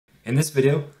In this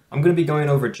video, I'm going to be going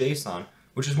over JSON,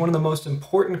 which is one of the most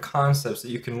important concepts that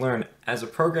you can learn as a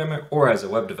programmer or as a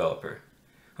web developer.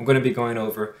 I'm going to be going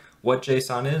over what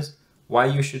JSON is, why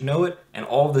you should know it, and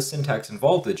all of the syntax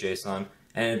involved with JSON,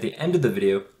 and at the end of the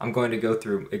video, I'm going to go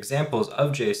through examples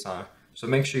of JSON, so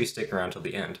make sure you stick around till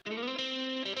the end.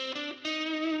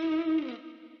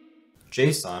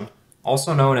 JSON,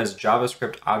 also known as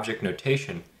JavaScript Object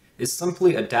Notation, is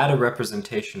simply a data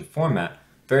representation format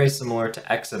very similar to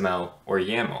XML or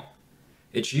YAML.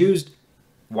 It's used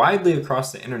widely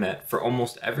across the internet for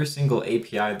almost every single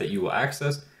API that you will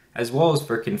access, as well as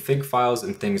for config files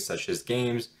in things such as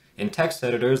games, in text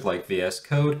editors like VS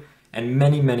Code, and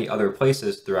many other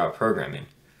places throughout programming.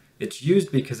 It's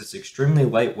used because it's extremely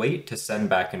lightweight to send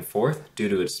back and forth due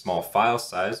to its small file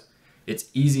size. It's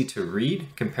easy to read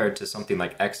compared to something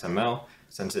like XML,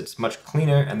 since it's much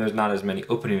cleaner and there's not as many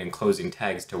opening and closing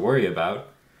tags to worry about.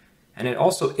 And it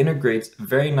also integrates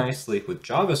very nicely with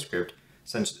JavaScript,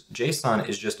 since JSON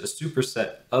is just a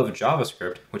superset of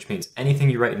JavaScript, which means anything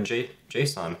you write in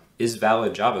JSON is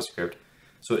valid JavaScript.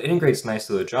 So it integrates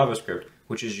nicely with JavaScript,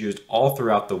 which is used all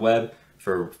throughout the web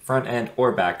for front-end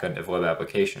or back-end of web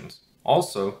applications.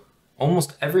 Also,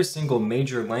 almost every single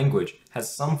major language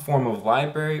has some form of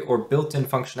library or built-in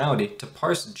functionality to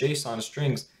parse JSON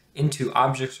strings into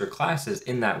objects or classes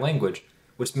in that language,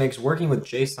 which makes working with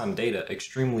JSON data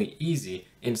extremely easy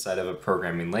inside of a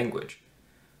programming language.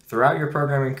 Throughout your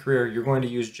programming career, you're going to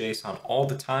use JSON all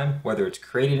the time, whether it's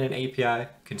creating an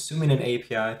API, consuming an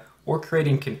API, or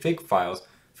creating config files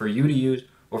for you to use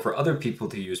or for other people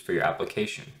to use for your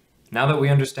application. Now that we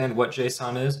understand what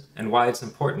JSON is and why it's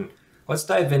important, let's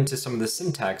dive into some of the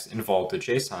syntax involved with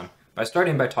JSON by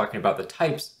starting by talking about the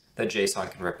types that JSON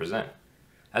can represent.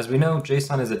 As we know,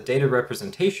 JSON is a data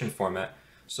representation format,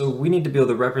 so we need to be able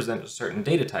to represent certain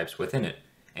data types within it.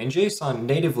 And JSON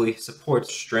natively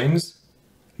supports strings,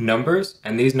 numbers,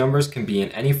 and these numbers can be in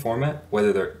any format,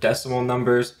 whether they're decimal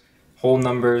numbers, whole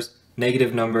numbers,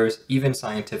 negative numbers, even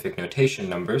scientific notation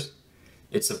numbers.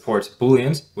 It supports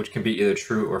booleans, which can be either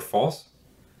true or false.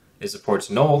 It supports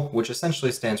null, which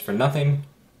essentially stands for nothing.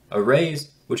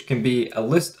 Arrays, which can be a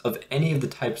list of any of the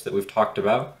types that we've talked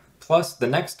about, plus the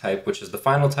next type, which is the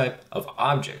final type of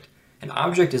object. An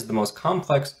object is the most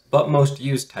complex but most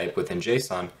used type within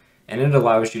JSON, and it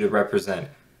allows you to represent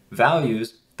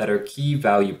values that are key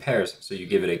value pairs. So you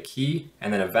give it a key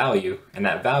and then a value, and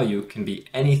that value can be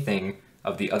anything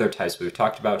of the other types we've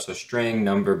talked about. So string,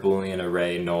 number, boolean,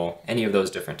 array, null, any of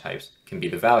those different types can be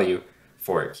the value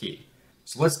for a key.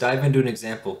 So let's dive into an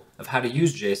example of how to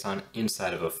use JSON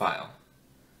inside of a file.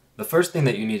 The first thing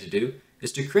that you need to do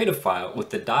is to create a file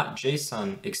with the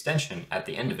 .json extension at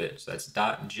the end of it. So that's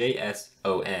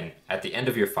 .json at the end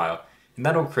of your file, and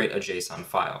that'll create a JSON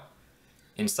file.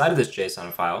 Inside of this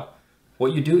JSON file,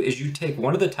 what you do is you take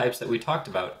one of the types that we talked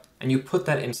about and you put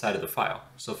that inside of the file.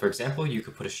 So for example, you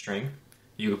could put a string,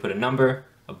 you could put a number,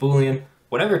 a boolean,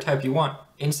 whatever type you want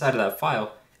inside of that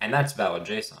file, and that's valid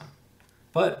JSON.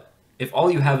 But if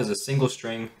all you have is a single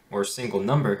string or a single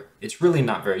number, it's really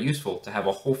not very useful to have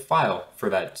a whole file for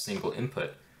that single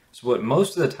input. So what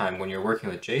most of the time when you're working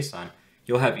with JSON,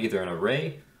 you'll have either an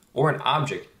array or an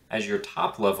object as your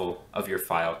top level of your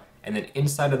file, and then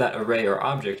inside of that array or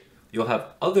object, you'll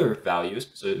have other values,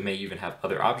 so it may even have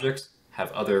other objects,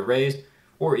 have other arrays,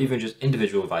 or even just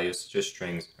individual values, just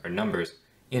strings or numbers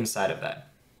inside of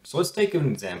that. So let's take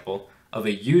an example of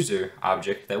a user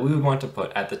object that we would want to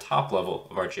put at the top level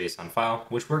of our JSON file,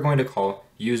 which we're going to call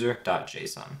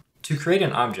user.json. To create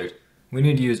an object, we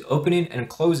need to use opening and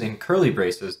closing curly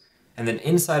braces, and then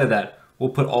inside of that, we'll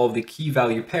put all of the key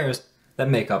value pairs that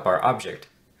make up our object.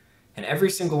 And every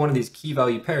single one of these key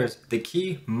value pairs, the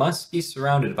key must be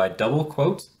surrounded by double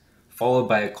quotes, followed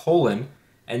by a colon,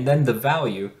 and then the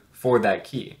value for that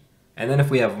key. And then if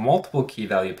we have multiple key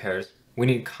value pairs, we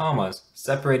need commas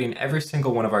separating every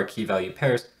single one of our key value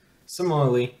pairs,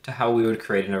 similarly to how we would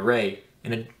create an array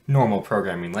in a normal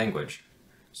programming language.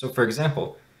 So for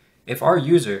example, if our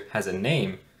user has a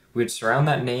name, we would surround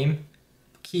that name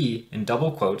key in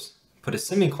double quotes, put a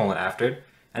semicolon after it,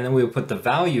 and then we would put the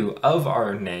value of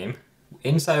our name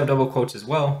inside of double quotes as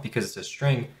well, because it's a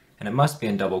string and it must be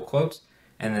in double quotes.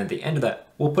 And then at the end of that,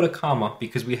 we'll put a comma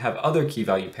because we have other key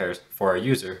value pairs for our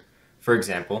user. For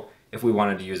example, if we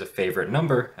wanted to use a favorite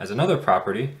number as another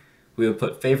property, we would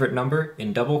put favorite number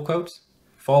in double quotes,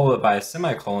 follow it by a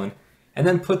semicolon, and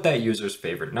then put that user's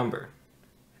favorite number.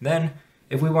 Then,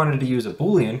 if we wanted to use a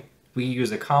boolean, we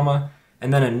use a comma,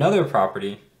 and then another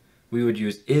property, we would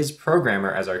use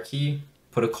isProgrammer as our key,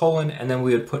 put a colon, and then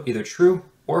we would put either true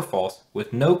or false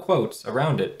with no quotes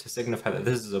around it to signify that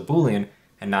this is a boolean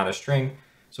and not a string,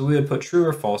 So we would put true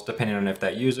or false depending on if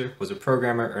that user was a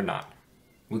programmer or not.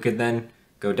 We could then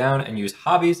go down and use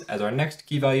hobbies as our next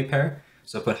key value pair.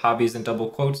 So put hobbies in double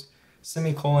quotes,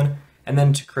 semicolon, and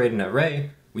then to create an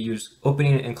array, we use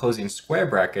opening and closing square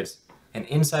brackets, and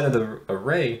inside of the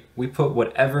array, we put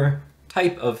whatever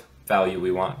type of value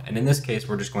we want. And in this case,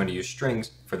 we're just going to use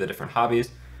strings for the different hobbies.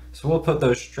 So we'll put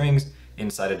those strings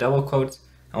inside of double quotes,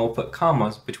 and we'll put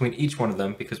commas between each one of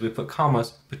them because we put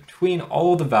commas between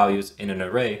all of the values in an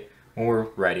array when we're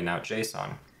writing out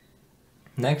JSON.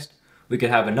 Next, we could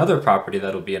have another property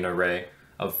that'll be an array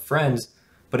of friends,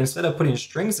 but instead of putting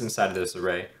strings inside of this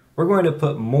array, we're going to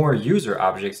put more user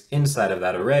objects inside of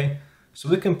that array. So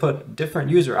we can put different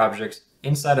user objects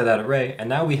inside of that array, and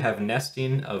now we have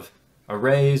nesting of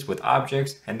arrays with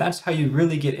objects, and that's how you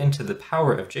really get into the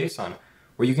power of JSON,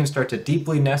 where you can start to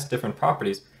deeply nest different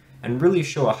properties and really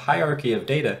show a hierarchy of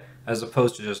data as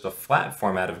opposed to just a flat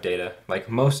format of data like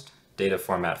most data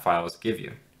format files give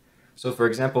you. So for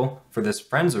example, for this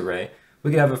friends array,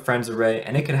 we could have a friends array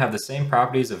and it could have the same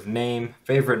properties of name,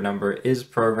 favorite number, is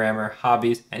programmer,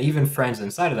 hobbies, and even friends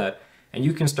inside of that, and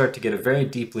you can start to get a very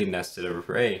deeply nested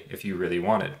array if you really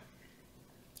wanted.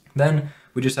 Then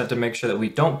we just have to make sure that we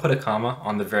don't put a comma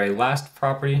on the very last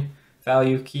property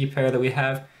value key pair that we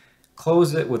have,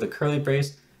 close it with a curly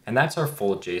brace, and that's our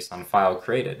full JSON file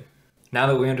created. Now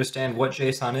that we understand what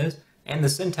JSON is and the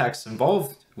syntax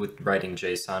involved with writing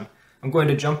JSON, I'm going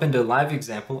to jump into a live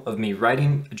example of me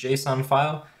writing a JSON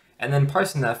file and then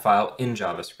parsing that file in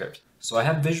JavaScript. So I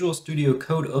have Visual Studio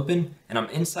Code open and I'm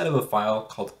inside of a file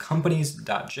called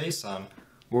companies.json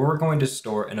where we're going to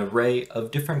store an array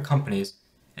of different companies,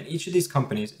 and each of these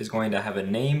companies is going to have a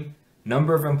name,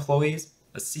 number of employees,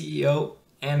 a CEO,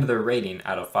 and their rating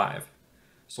out of 5.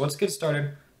 So let's get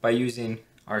started by using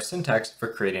our syntax for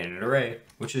creating an array,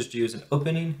 which is to use an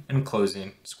opening and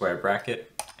closing square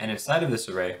bracket, and inside of this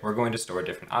array we're going to store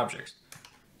different objects.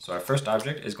 So our first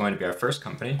object is going to be our first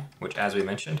company, which as we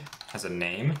mentioned has a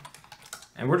name,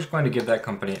 and we're just going to give that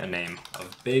company a name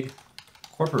of Big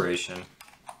Corporation,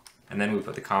 and then we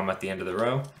put the comma at the end of the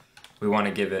row. We want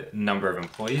to give it number of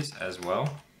employees as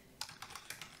well.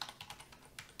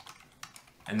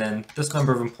 And then this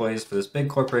number of employees for this big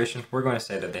corporation, we're going to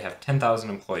say that they have 10,000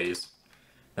 employees.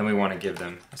 Then we want to give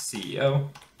them a CEO,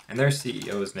 and their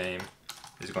CEO's name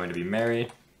is going to be Mary.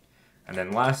 And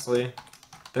then lastly,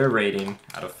 their rating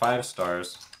out of 5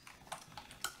 stars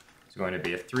is going to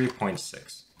be a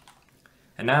 3.6.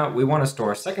 And now we want to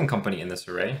store a second company in this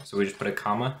array, so we just put a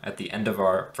comma at the end of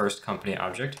our first company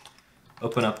object,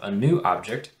 open up a new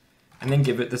object, and then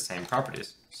give it the same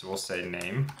properties. So we'll say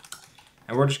name,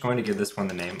 and we're just going to give this one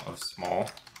the name of small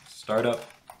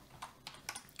startup.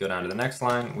 Go down to the next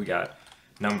line, we got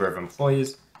number of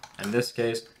employees. In this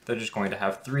case, they're just going to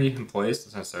have 3 employees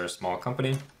since they're a small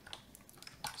company.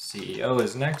 CEO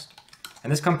is next,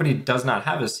 and this company does not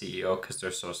have a CEO because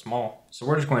they're so small. So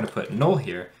we're just going to put null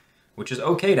here, which is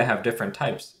okay to have different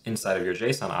types inside of your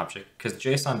JSON object because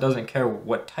JSON doesn't care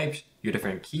what types your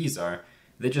different keys are.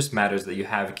 It just matters that you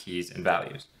have keys and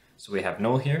values. So we have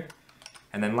null here.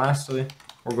 And then lastly,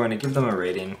 we're going to give them a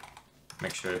rating.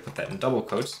 Make sure to put that in double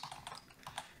quotes.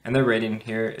 And their rating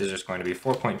here is just going to be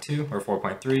 4.2 or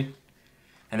 4.3.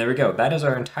 And there we go. That is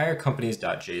our entire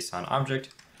companies.json object.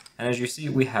 And as you see,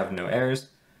 we have no errors.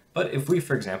 But if we,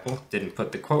 for example, didn't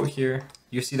put the quote here,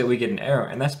 you see that we get an error.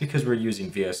 And that's because we're using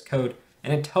VS Code.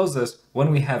 And it tells us when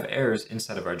we have errors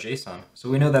inside of our JSON. So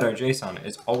we know that our JSON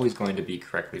is always going to be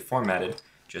correctly formatted,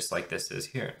 just like this is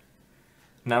here.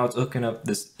 Now let's open up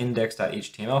this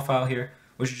index.html file here,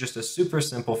 which is just a super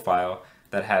simple file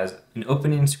that has an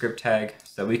opening script tag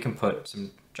so that we can put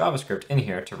some JavaScript in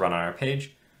here to run on our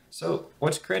page. So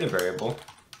let's create a variable.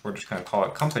 We're just going to call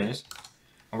it companies.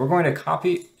 And we're going to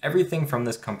copy everything from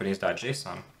this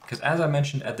companies.json because as I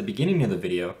mentioned at the beginning of the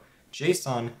video,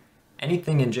 JSON,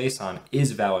 anything in JSON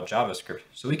is valid JavaScript.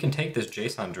 So we can take this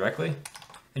JSON directly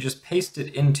and just paste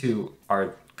it into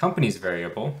our companies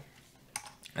variable.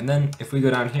 And then if we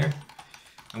go down here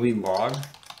and we log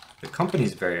the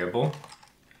companies variable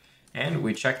and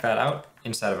we check that out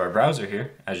inside of our browser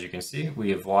here, as you can see,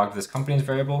 we have logged this companies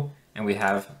variable and we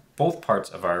have both parts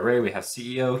of our array. We have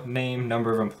CEO, name,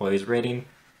 number of employees, rating,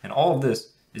 and all of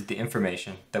this is the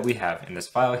information that we have in this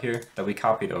file here that we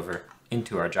copied over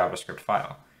into our JavaScript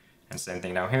file. And same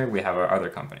thing down here, we have our other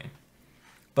company.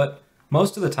 But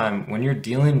most of the time when you're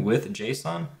dealing with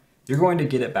JSON, you're going to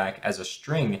get it back as a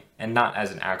string and not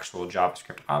as an actual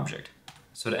JavaScript object.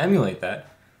 So to emulate that,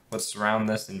 let's surround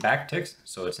this in backticks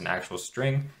so it's an actual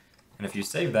string. And if you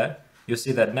save that, you'll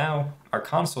see that now our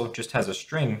console just has a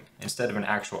string instead of an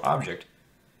actual object.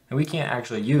 And we can't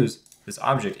actually use this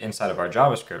object inside of our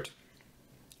JavaScript.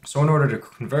 So in order to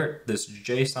convert this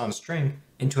JSON string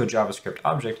into a JavaScript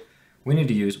object, we need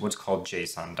to use what's called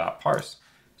Json Dot Parse.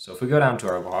 So if we go down to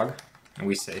our log and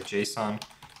we say Json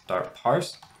Dot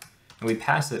Parse, and we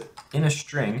pass it in a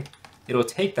string, it'll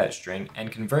take that string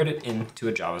and convert it into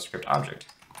a JavaScript object.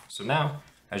 So now,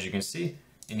 as you can see,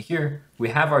 in here, we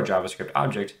have our JavaScript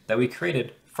object that we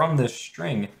created from this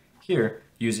string here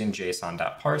using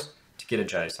Json.parse to get a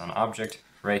JSON object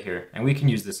right here. And we can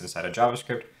use this inside of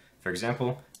JavaScript. For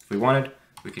example, if we wanted,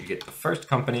 we could get the first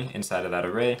company inside of that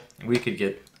array, and we could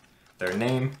get their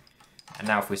name. And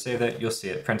now if we save that, you'll see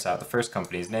it prints out the first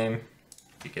company's name.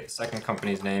 You get the second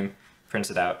company's name, prints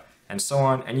it out, and so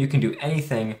on. And you can do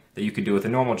anything that you could do with a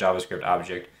normal JavaScript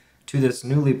object to this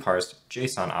newly parsed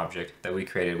JSON object that we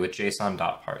created with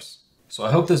Json.parse. So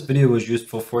I hope this video was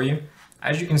useful for you.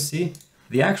 As you can see,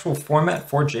 the actual format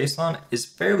for JSON is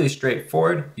fairly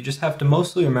straightforward. You just have to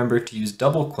mostly remember to use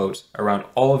double quotes around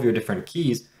all of your different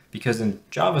keys, because in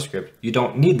JavaScript, you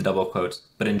don't need the double quotes,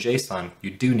 but in JSON,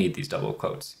 you do need these double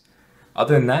quotes.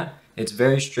 Other than that, it's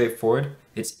very straightforward.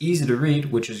 It's easy to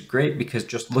read, which is great because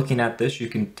just looking at this, you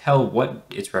can tell what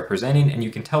it's representing and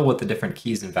you can tell what the different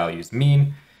keys and values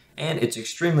mean. And it's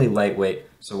extremely lightweight,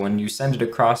 so when you send it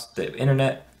across the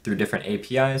internet through different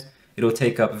APIs, it'll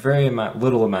take up very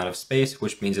little amount of space,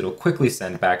 which means it'll quickly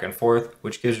send back and forth,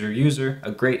 which gives your user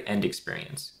a great end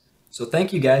experience. So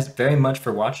thank you guys very much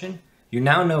for watching. You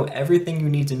now know everything you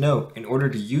need to know in order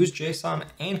to use JSON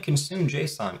and consume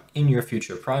JSON in your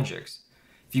future projects.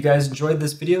 If you guys enjoyed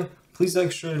this video, please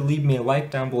make sure to leave me a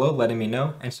like down below letting me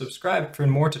know, and subscribe for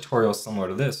more tutorials similar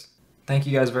to this. Thank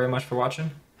you guys very much for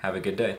watching. Have a good day.